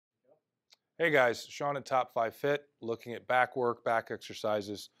Hey guys, Sean at Top 5 Fit, looking at back work, back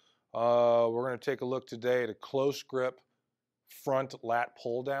exercises. We're going to take a look today at a close grip front lat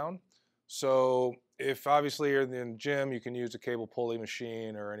pull down. So if obviously you're in the gym, you can use a cable pulley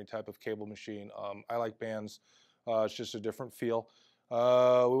machine or any type of cable machine. I like bands. It's just a different feel. We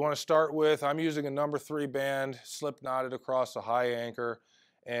want to start with, I'm using a number 3 band, slip knotted across a high anchor,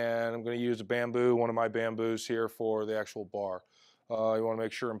 and I'm going to use a bamboo, one of my bamboos here for the actual bar. You want to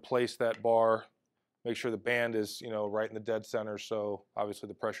make sure and place that bar, make sure the band is, right in the dead center, so obviously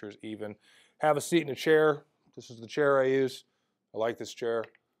the pressure is even. Have a seat in a chair. This is the chair I use. I like this chair.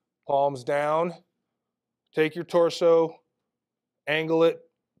 Palms down. Take your torso, angle it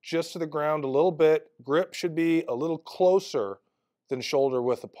just to the ground a little bit. Grip should be a little closer than shoulder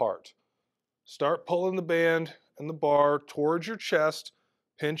width apart. Start pulling the band and the bar towards your chest,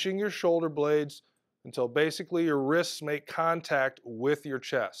 pinching your shoulder blades until basically your wrists make contact with your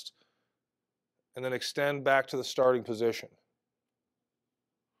chest. And then extend back to the starting position.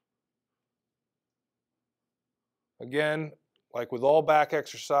 Again, like with all back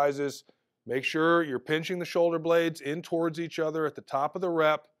exercises, make sure you're pinching the shoulder blades in towards each other at the top of the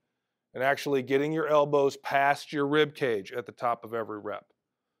rep and actually getting your elbows past your rib cage at the top of every rep.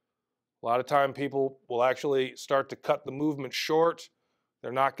 A lot of time people will actually start to cut the movement short.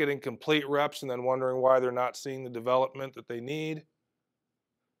 They're not getting complete reps and then wondering why they're not seeing the development that they need.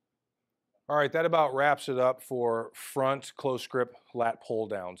 All right, that about wraps it up for front close grip lat pull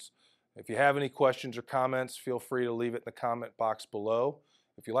downs. If you have any questions or comments, feel free to leave it in the comment box below.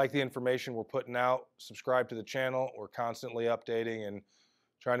 If you like the information we're putting out, subscribe to the channel. We're constantly updating and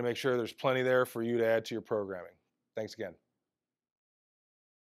trying to make sure there's plenty there for you to add to your programming. Thanks again.